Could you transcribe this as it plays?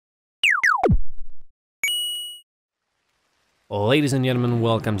Ladies and gentlemen,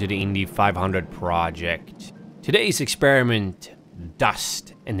 welcome to the Indy 500 project. Today's experiment,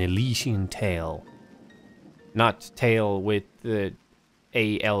 Dust, an Elysian tale. Not tale with the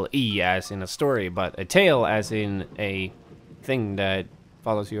A-L-E as in a story, but a tale as in a thing that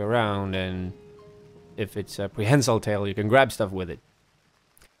follows you around, and if it's a prehensile tale, you can grab stuff with it.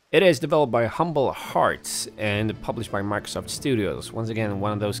 It is developed by Humble Hearts and published by Microsoft Studios. Once again,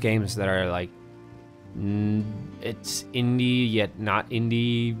 one of those games that are like, it's indie yet not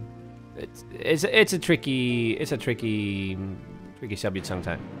indie. It's a tricky subject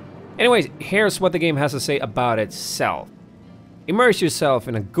sometimes. Anyways, here's what the game has to say about itself. Immerse yourself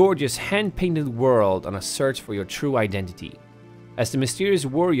in a gorgeous hand-painted world on a search for your true identity. As the mysterious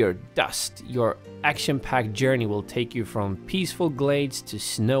warrior Dust, your action-packed journey will take you from peaceful glades to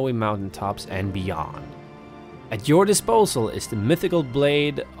snowy mountaintops and beyond. At your disposal is the mythical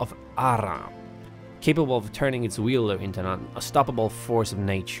blade of Ara, capable of turning its wielder into an unstoppable force of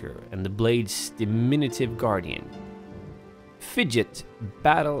nature, and the blade's diminutive guardian, Fidget,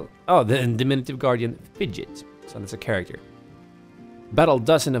 the diminutive guardian Fidget, so that's a character. Battle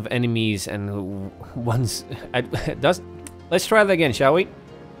dozens of enemies and let's try that again, shall we?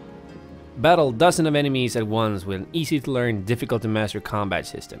 Battle dozens of enemies at once with an easy-to-learn, difficult-to-master combat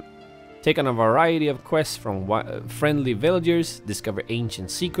system. Take on a variety of quests from friendly villagers, discover ancient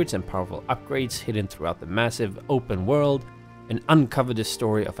secrets and powerful upgrades hidden throughout the massive open world, and uncover the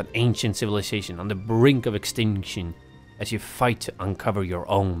story of an ancient civilization on the brink of extinction as you fight to uncover your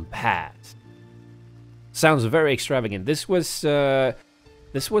own past. Sounds very extravagant. This was a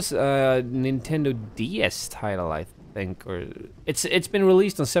Nintendo DS title, I think, or it's been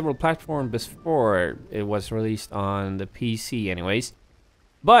released on several platforms before it was released on the PC, anyways.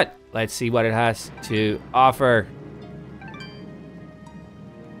 But let's see what it has to offer.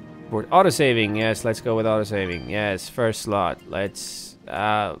 For autosaving, yes, let's go with autosaving. Yes, first slot. Let's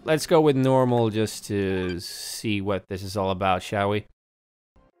go with normal just to see what this is all about, shall we?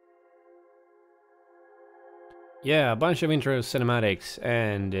 Yeah, a bunch of intro cinematics,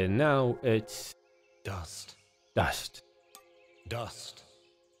 and now it's Dust. Dust. Dust.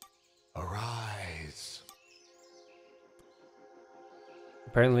 Arise.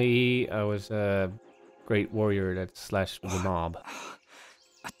 Apparently, I was a great warrior that slashed with the mob.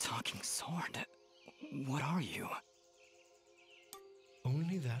 A talking sword? What are you?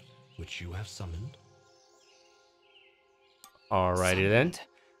 Only that which you have summoned. Alrighty then.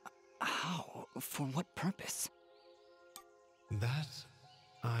 How? For what purpose? That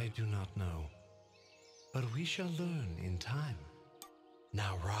I do not know. But we shall learn in time.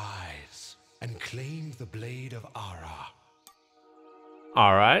 Now rise and claim the blade of Ara.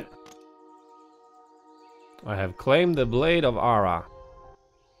 Alright. I have claimed the blade of Ara.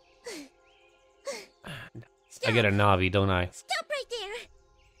 I get a Navi, don't I? Stop right there!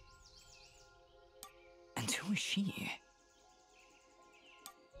 And who is she?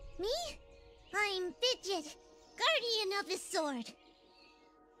 Me? I'm Fidget, guardian of the sword.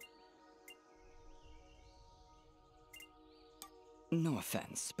 No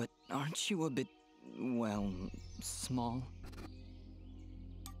offense, but aren't you a bit, well, small?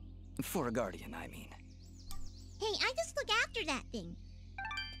 For a guardian, I mean. Hey, I just look after that thing.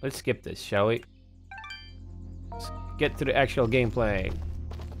 Let's skip this, shall we? Let's get to the actual gameplay.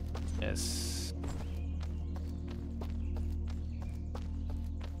 Yes.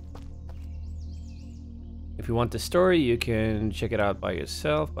 If you want the story, you can check it out by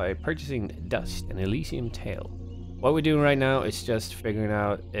yourself by purchasing Dust, an Elysian tale. What we're doing right now is just figuring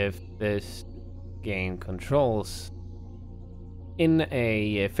out if this game controls in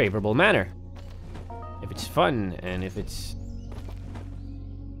a favorable manner. If it's fun, and if it's...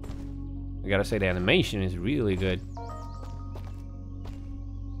 I gotta say, the animation is really good.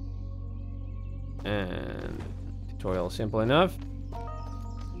 And tutorial simple enough.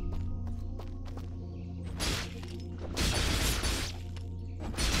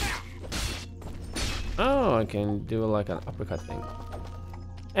 Oh, I can do like an uppercut thing.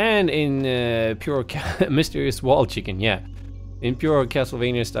 And in pure mysterious wall chicken, yeah. In pure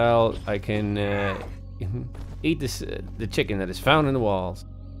Castlevania style, I can eat the chicken that is found in the walls.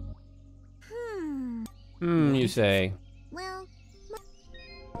 You say. Well...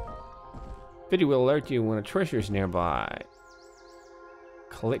 Video will alert you when a treasure is nearby.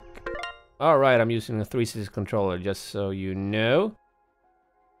 Click. Alright, I'm using a 3-6 controller, just so you know.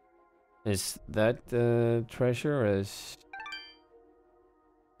 Is that the treasure? Is...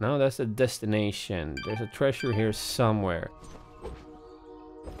 No, that's the destination. There's a treasure here somewhere.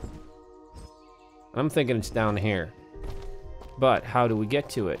 I'm thinking it's down here. But how do we get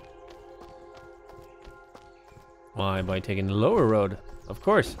to it? Why? By taking the lower road? Of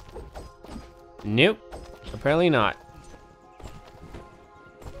course. Nope. Apparently not.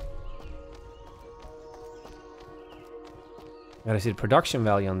 Gotta see the production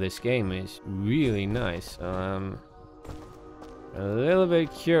value on this game is really nice. A little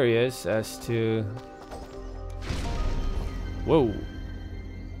bit curious as to... Whoa.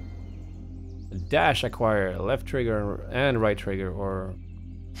 Dash acquire, left trigger and right trigger, or...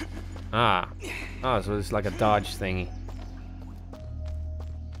 Ah. Oh, so it's like a dodge thingy.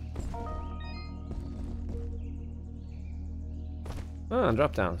 Ah,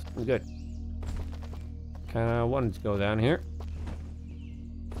 drop downs. Good. Kinda wanted to go down here.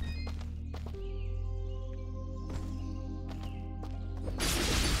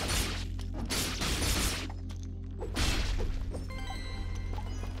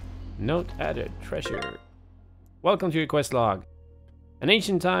 Note added. Treasure. Welcome to your quest log. In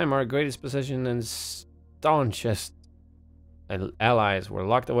ancient time, our greatest possession and staunchest allies were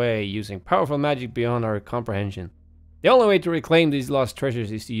locked away using powerful magic beyond our comprehension. The only way to reclaim these lost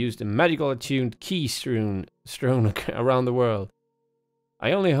treasures is to use the magical attuned keys strewn around the world.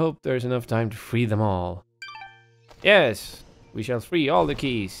 I only hope there's enough time to free them all. Yes, we shall free all the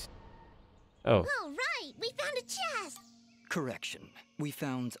keys. Oh. All right, we found a chest. Correction. We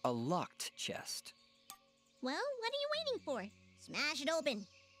found a locked chest. Well, what are you waiting for? Smash it open.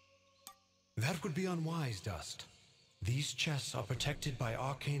 That would be unwise, Dust. These chests are protected by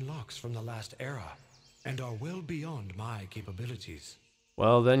arcane locks from the last era, and are well beyond my capabilities.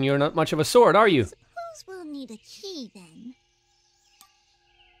 Well, then you're not much of a sword, are you? Suppose we'll need a key then.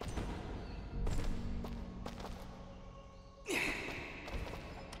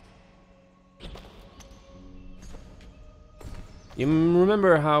 You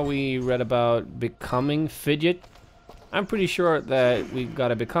remember how we read about becoming Fidget? I'm pretty sure that we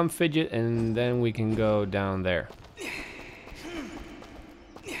gotta become Fidget and then we can go down there.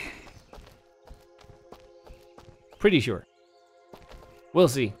 Pretty sure. We'll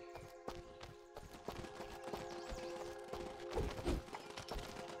see.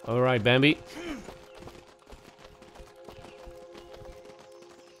 Alright, Bambi.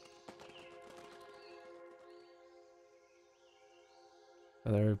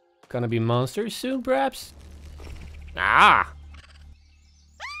 Are there gonna be monsters soon, perhaps? Ah!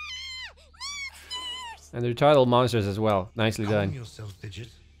 And they're titled monsters as well. Nicely Calm done. yourself, Fidget.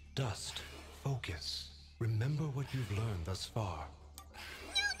 Dust. Focus. Remember what you've learned thus far.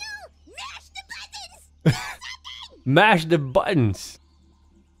 No! Mash the buttons! Mash the buttons!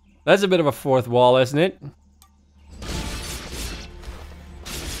 That's a bit of a fourth wall, isn't it?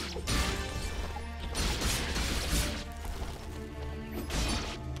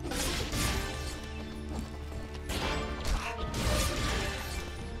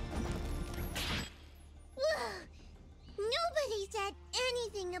 Nobody said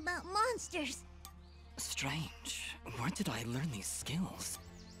anything about monsters. Strange. Where did I learn these skills?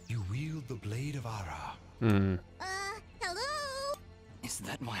 You wield the blade of Ara. Hello? Is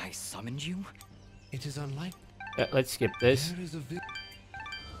that why I summoned you? It is unlike. Let's skip this. There is a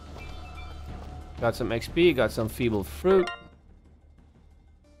Got some XP, got some feeble fruit.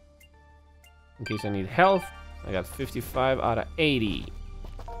 In case I need health, I got 55 out of 80.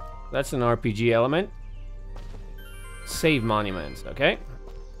 That's an RPG element. Save monuments, okay.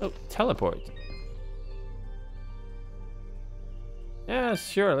 Oh, teleport. Yeah,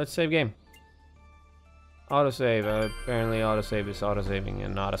 sure, let's save game. Autosave, apparently autosave is autosaving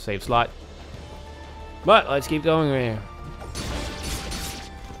and not a save slot. But let's keep going here.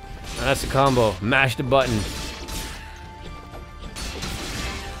 And that's the combo, mash the button.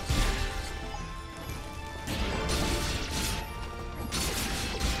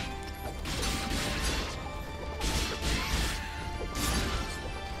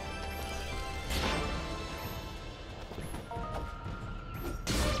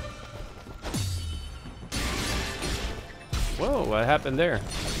 Whoa, what happened there?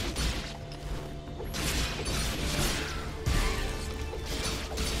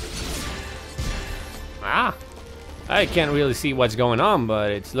 Ah! I can't really see what's going on,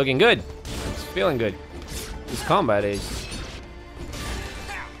 but it's looking good. It's feeling good. This combat is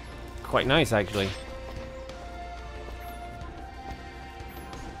quite nice, actually.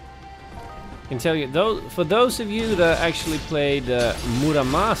 I can tell you, for those of you that actually played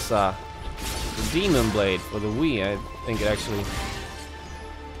Muramasa, the Demon Blade for the Wii, I think it actually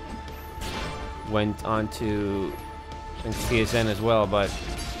went on to PSN as well, but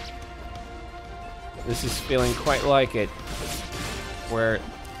this is feeling quite like it, where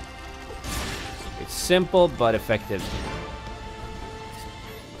it's simple but effective.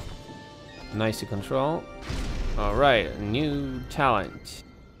 Nice to control. Alright, a new talent.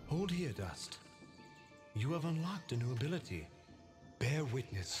 Hold here, Dust. You have unlocked a new ability. Bear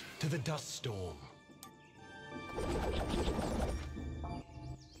witness to the dust storm.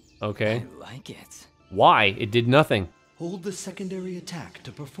 Okay. I like it. Why? It did nothing. Hold the secondary attack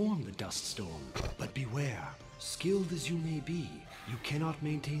to perform the dust storm. But beware, skilled as you may be, you cannot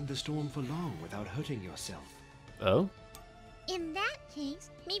maintain the storm for long without hurting yourself. Oh? In that case,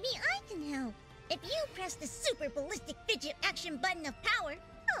 maybe I can help. If you press the super ballistic fidget action button of power,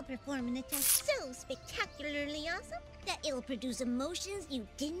 I'll perform an attack so spectacularly awesome that it'll produce emotions you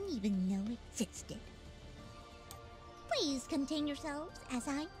didn't even know existed. Please contain yourselves as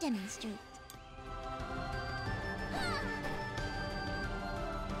I demonstrate.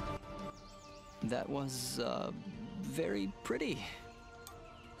 That was, very pretty.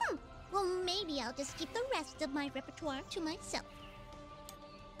 Well, maybe I'll just keep the rest of my repertoire to myself.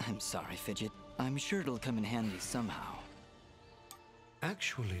 I'm sorry, Fidget. I'm sure it'll come in handy somehow.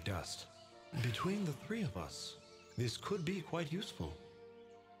 Actually, Dust, between the three of us, this could be quite useful.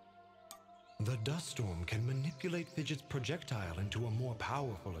 The dust storm can manipulate Fidget's projectile into a more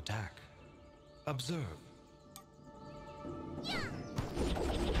powerful attack. Observe.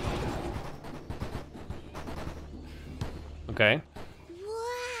 Okay.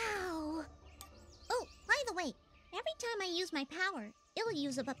 Wow! Oh, by the way, every time I use my power, it'll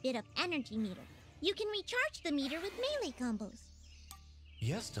use up a bit of energy meter. You can recharge the meter with melee combos.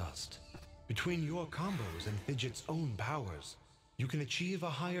 Yes, Dust. Between your combos and Fidget's own powers, you can achieve a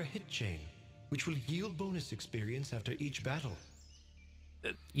higher hit chain, which will yield bonus experience after each battle.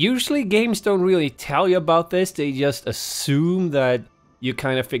 Usually games don't really tell you about this. They just assume that you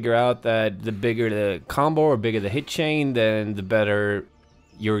kind of figure out that the bigger the combo or bigger the hit chain, then the better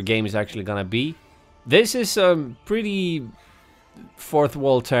your game is actually gonna be. This is some pretty fourth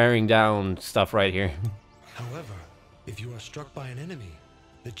wall tearing down stuff right here. However, if you are struck by an enemy,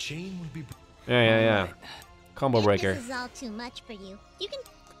 the chain will be... Yeah. Combo If breaker. this is all too much for you, you can...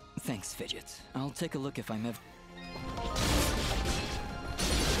 Thanks, Fidget. I'll take a look if I'm ever...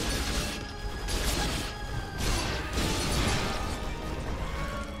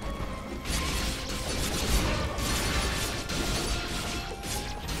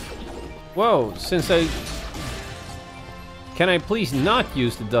 Whoa, Can I please not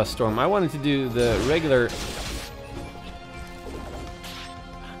use the dust storm? I wanted to do the regular...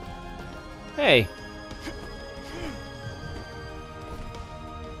 Hey!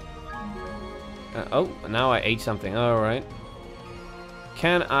 Oh, now I ate something. Alright.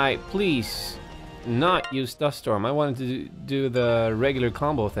 Can I please not use dust storm? I wanted to do the regular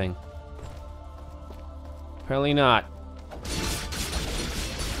combo thing. Apparently not.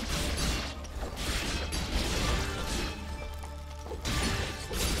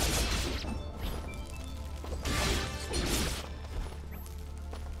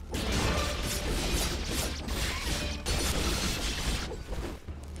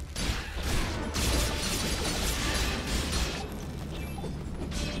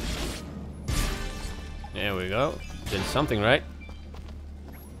 There we go. Did something right.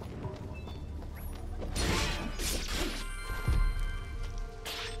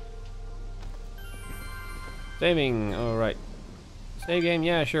 Saving, alright. Save game,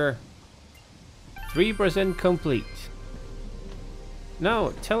 yeah, sure. 3% complete.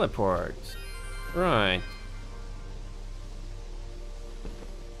 No, teleport. Right.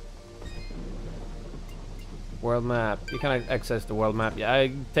 World map. You can access the world map. Yeah,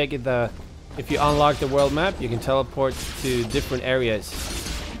 I take it if you unlock the world map, you can teleport to different areas.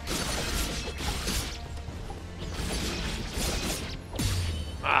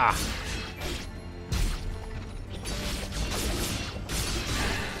 Ah!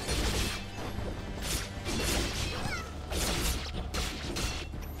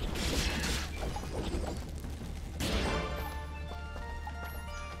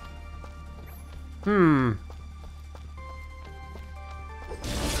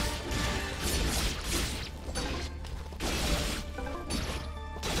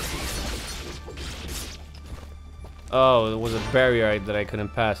 Oh, there was a barrier that I couldn't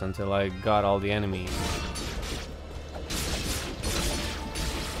pass until I got all the enemies.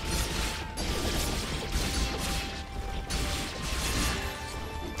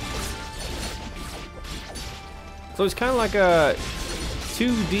 So it's kind of like a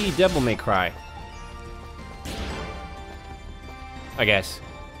 2D Devil May Cry, I guess.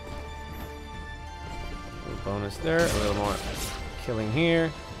 A little bonus there, a little more killing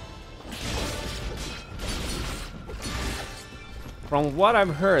here. From what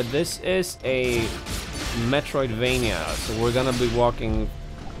I've heard, this is a Metroidvania, so we're gonna be walking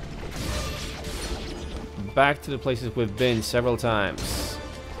back to the places we've been several times.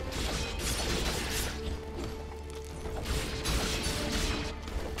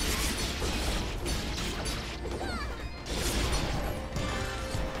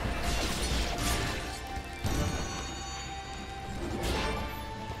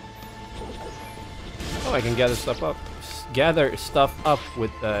 Oh, I can gather stuff up. Gather stuff up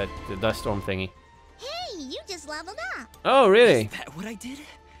with the dust storm thingy. Hey, you just leveled up. Oh, really? Is that what I did?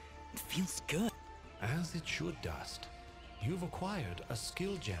 It feels good. As it should, Dust. You've acquired a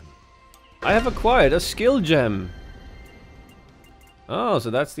skill gem. I have acquired a skill gem. Oh, so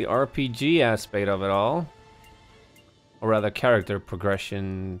that's the RPG aspect of it all. Or rather, character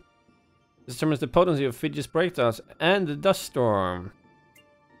progression. This determines the potency of Fidget's breakdowns and the dust storm.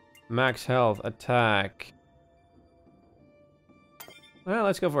 Max health, attack. Well,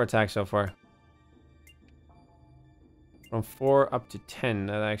 let's go for attack so far. From 4 up to 10.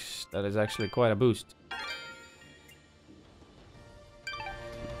 That is actually quite a boost.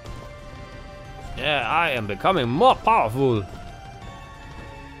 Yeah, I am becoming more powerful.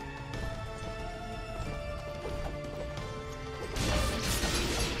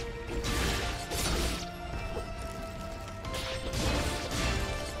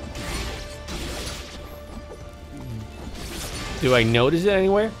 Do I notice it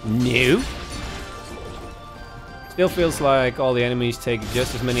anywhere? No. Still feels like all the enemies take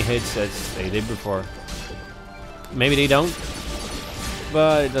just as many hits as they did before. Maybe they don't,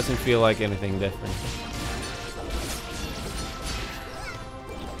 but it doesn't feel like anything different.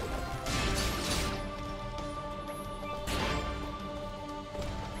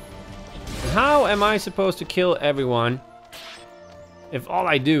 How am I supposed to kill everyone if all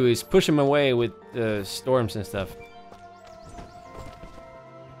I do is push them away with the storms and stuff?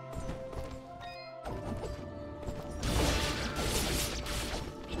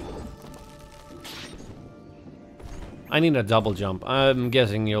 I need a double jump. I'm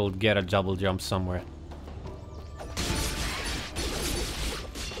guessing you'll get a double jump somewhere.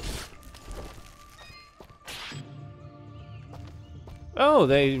 Oh,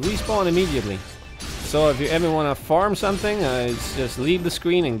 they respawn immediately. So if you ever want to farm something, it's just leave the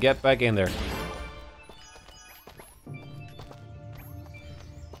screen and get back in there.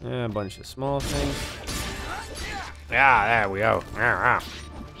 A bunch of small things. Yeah, there we go.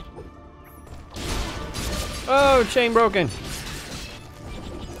 Oh, chain broken.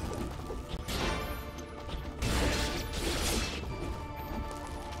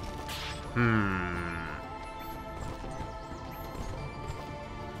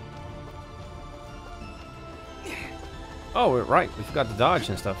 Oh, we're right. We forgot to dodge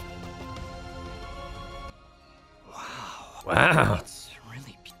and stuff. Wow. It's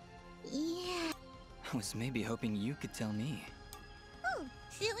really Yeah. I was maybe hoping you could tell me. Oh,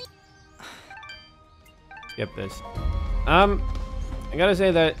 silly. Skip this. I gotta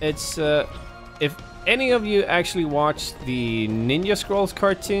say that it's if any of you actually watched the Ninja Scrolls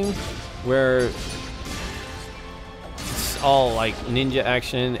cartoon, where it's all like ninja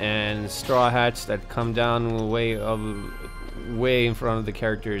action and straw hats that come down way in front of the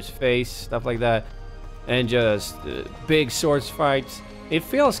character's face, stuff like that, and just big swords fights. It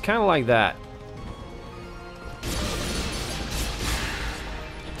feels kind of like that.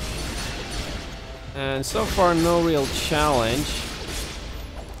 And so far, no real challenge,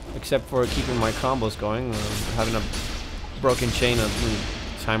 except for keeping my combos going, having a broken chain a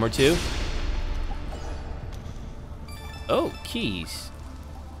time or two. Oh, keys.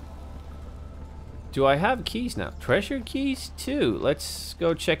 Do I have keys now? Treasure keys too. Let's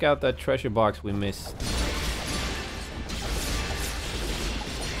go check out that treasure box we missed.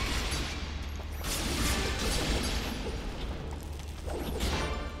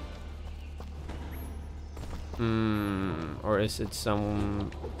 Or is it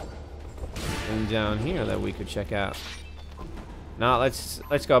something down here that we could check out? Now let's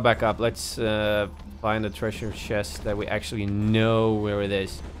go back up. Let's find the treasure chest that we actually know where it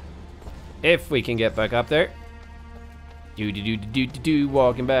is. If we can get back up there.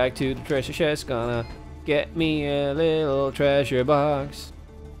 Walking back to the treasure chest. Gonna get me a little treasure box.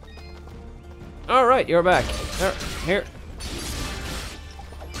 Alright, you're back. Here.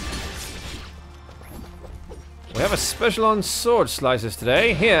 We have a special on sword slices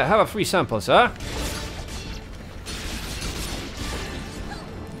today. Here, have a free sample, sir.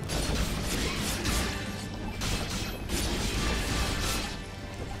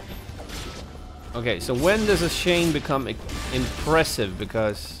 Okay, so when does a chain become impressive?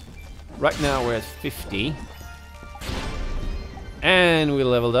 Because right now we're at 50. And we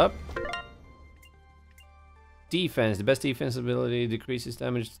leveled up. Defense. The best defense ability decreases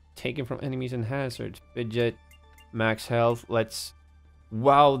damage taken from enemies and hazards. Fidget. Max health. Let's...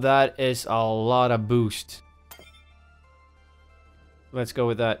 Wow, that is a lot of boost. Let's go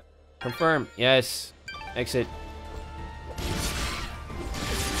with that. Confirm. Yes. Exit.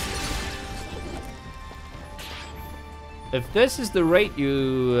 If this is the rate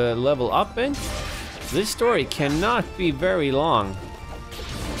you level up in, this story cannot be very long.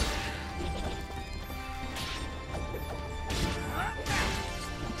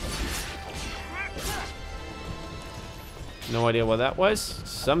 No idea what that was.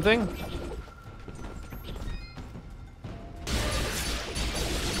 Something.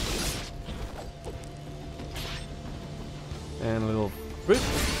 And a little fruit.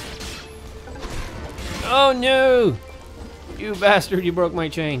 Oh no! You bastard, you broke my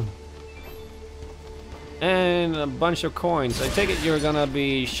chain. And a bunch of coins. I take it you're gonna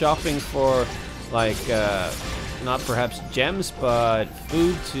be shopping for, like, not perhaps gems, but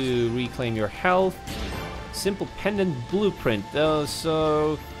food to reclaim your health. Simple pendant blueprint.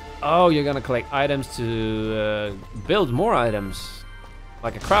 So, oh, you're gonna collect items to build more items.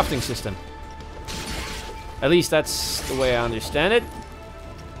 Like a crafting system. At least that's the way I understand it.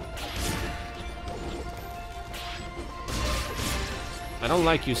 I don't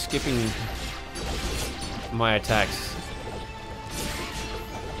like you skipping my attacks.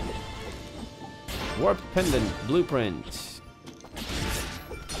 Warped pendant blueprint.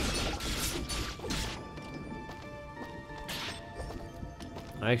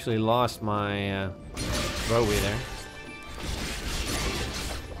 I actually lost my Weve there.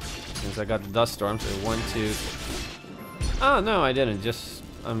 Since I got the dust storm, so 1, 2. Oh no, I didn't. Just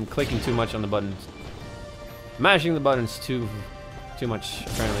I'm clicking too much on the buttons. Mashing the buttons too much,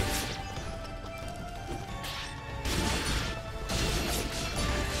 apparently.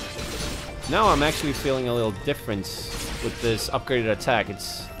 Now I'm actually feeling a little difference with this upgraded attack.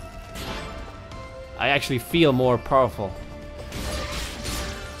 I actually feel more powerful.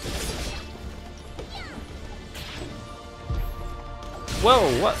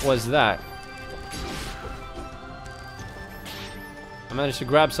 Whoa, what was that? I managed to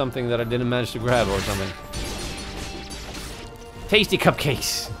grab something that I didn't manage to grab or something. Tasty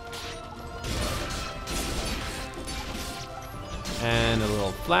cupcakes! And a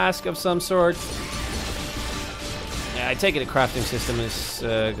little flask of some sort. Yeah, I take it a crafting system is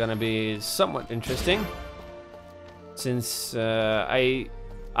gonna be somewhat interesting. Since I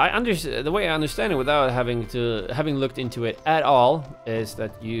understand the way I understand it without having looked into it at all is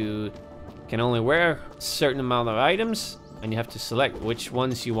that you can only wear a certain amount of items and you have to select which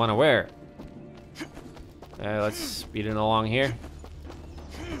ones you want to wear. Let's speed it along here.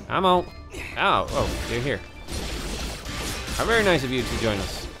 I'm out. Oh, you're here. How very nice of you to join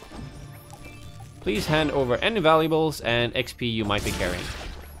us. Please hand over any valuables and XP you might be carrying.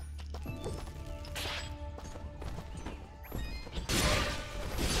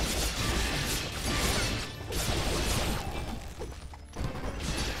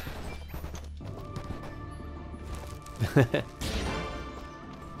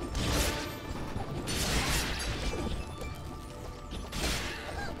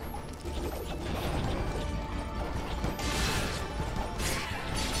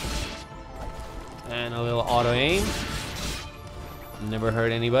 And a little auto aim. Never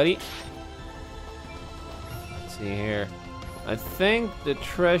hurt anybody. Let's see here. I think the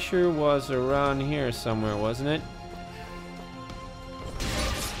treasure was around here somewhere, wasn't it?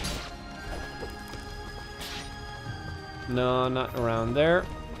 No, not around there.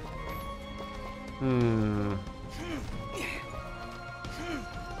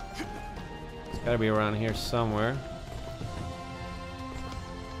 It's gotta be around here somewhere.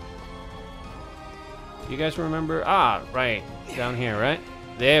 You guys remember? Ah, right. Down here, right?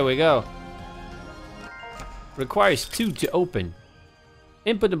 There we go. Requires 2 to open.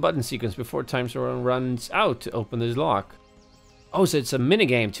 Input the button sequence before time runs out to open this lock. Oh, so it's a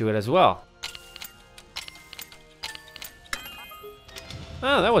minigame to it as well.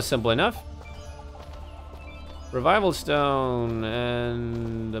 Oh, that was simple enough. Revival stone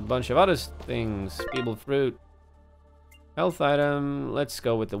and a bunch of other things. Feeble fruit. Health item. Let's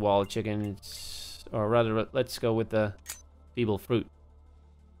go with the wall chickens. Or rather, let's go with the feeble fruit.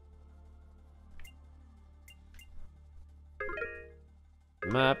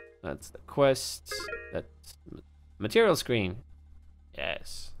 Map. That's the quest. That's material screen.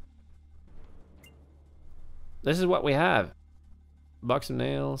 Yes. This is what we have. Box of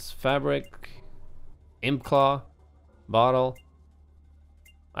nails, fabric, imp claw, bottle.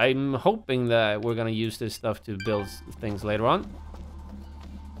 I'm hoping that we're gonna use this stuff to build things later on.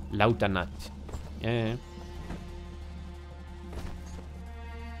 Lauta nut. Yeah.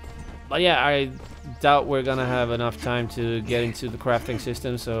 But yeah, I doubt we're gonna have enough time to get into the crafting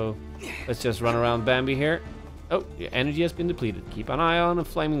system, so let's just run around Bambi here. Oh, your energy has been depleted. Keep an eye on a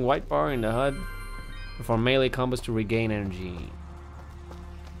flaming white bar in the HUD. Perform melee combos to regain energy.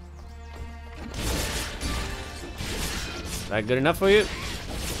 Is that good enough for you?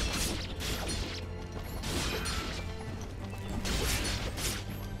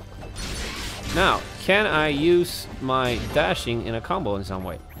 Now, can I use my dashing in a combo in some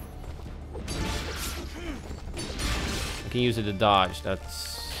way? I can use it to dodge. That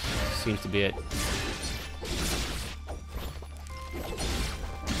seems to be it.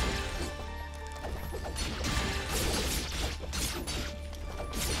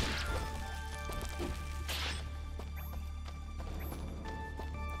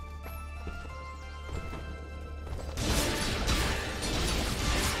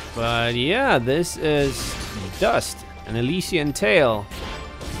 But yeah, this is Dust, an Elysian tale.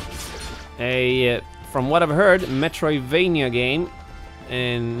 From what I've heard, Metroidvania game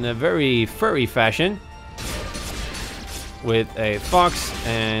in a very furry fashion. With a fox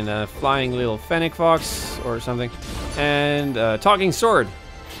and a flying little fennec fox or something. And a talking sword.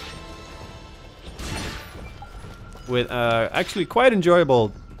 With actually quite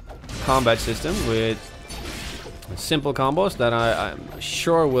enjoyable combat system with simple combos that I'm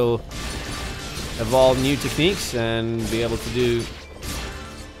sure will evolve new techniques and be able to do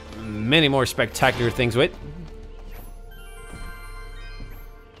many more spectacular things with.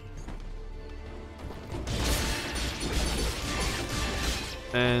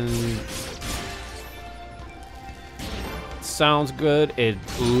 And it sounds good. It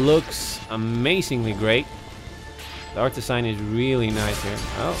looks amazingly great. The art design is really nice here.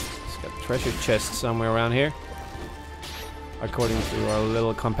 Oh, it's got a treasure chest somewhere around here, according to our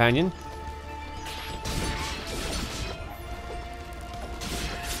little companion.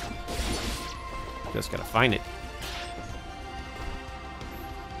 Just gotta find it.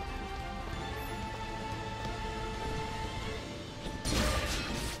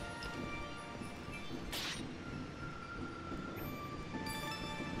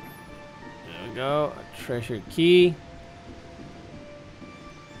 There we go, a treasure key.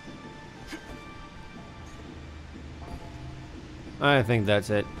 I think that's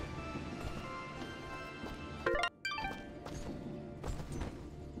it.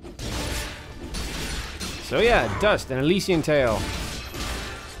 So yeah, Dust, an Elysian tale.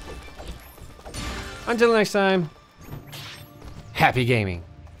 Until next time, happy gaming.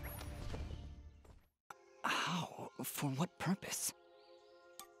 How? For what purpose?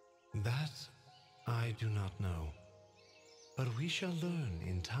 That I do not know. But we shall learn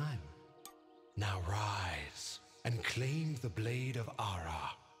in time. Now rise and claim the blade of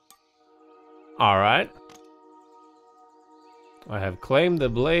Ara. Alright. I have claimed the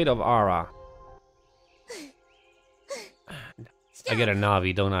blade of Ara. I get a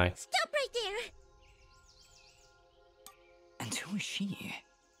Navi, don't I? Stop right there! And who is she?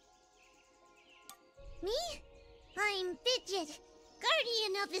 Me? I'm Fidget,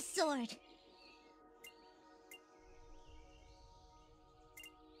 guardian of his sword.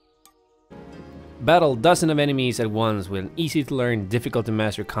 Battle dozens of enemies at once with an easy-to-learn,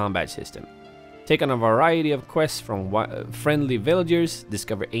 difficult-to-master combat system. Take on a variety of quests from friendly villagers,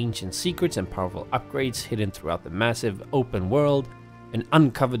 discover ancient secrets and powerful upgrades hidden throughout the massive open world, and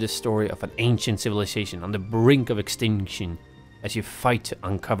uncover the story of an ancient civilization on the brink of extinction as you fight to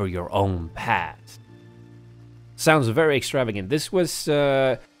uncover your own past. Sounds very extravagant. This was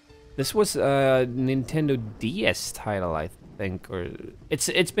a Nintendo DS title, I think, or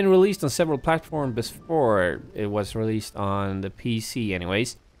it's been released on several platforms before it was released on the PC,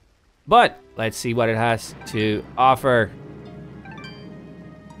 anyways. But let's see what it has to offer.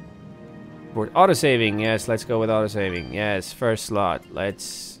 For autosaving, yes, let's go with autosaving. Yes, first slot.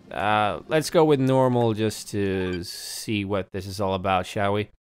 Let's go with normal just to see what this is all about, shall we?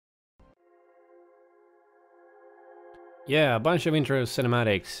 Yeah, a bunch of intro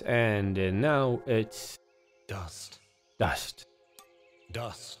cinematics, and now it's Dust. Dust.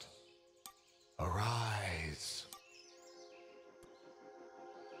 Dust. Arise.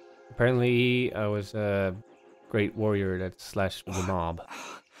 Apparently, I was a great warrior that slashed the mob.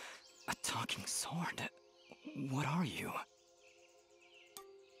 A talking sword? What are you?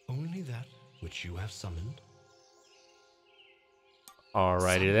 Only that which you have summoned.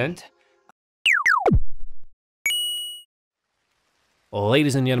 Alrighty then.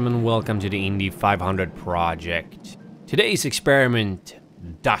 Ladies and gentlemen, welcome to the Indy 500 project. Today's experiment,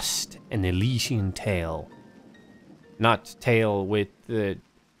 Dust, an Elysian tale. Not tale with the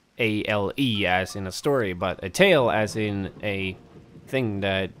A-L-E as in a story, but a tale as in a thing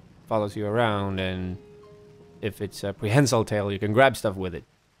that follows you around, and if it's a prehensile tail, you can grab stuff with it.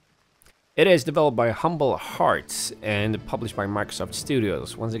 It is developed by Humble Hearts and published by Microsoft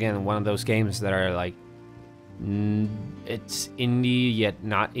Studios. Once again, one of those games that are like, it's indie yet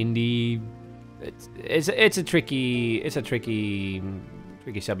not indie. It's a tricky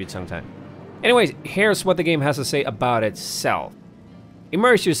subject sometimes. Anyways, here's what the game has to say about itself.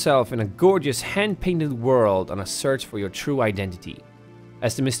 Immerse yourself in a gorgeous hand-painted world on a search for your true identity.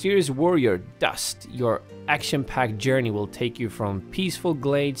 As the mysterious warrior Dust, your action-packed journey will take you from peaceful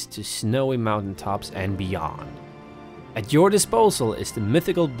glades to snowy mountaintops and beyond. At your disposal is the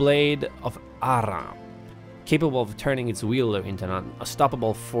mythical blade of Aram, capable of turning its wielder into an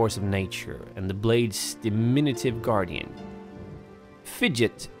unstoppable force of nature, and the blade's diminutive guardian,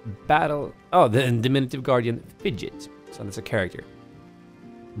 Fidget, the diminutive guardian Fidget, so that's a character.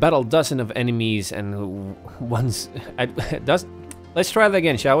 Battle dozens of enemies and let's try that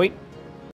again, shall we?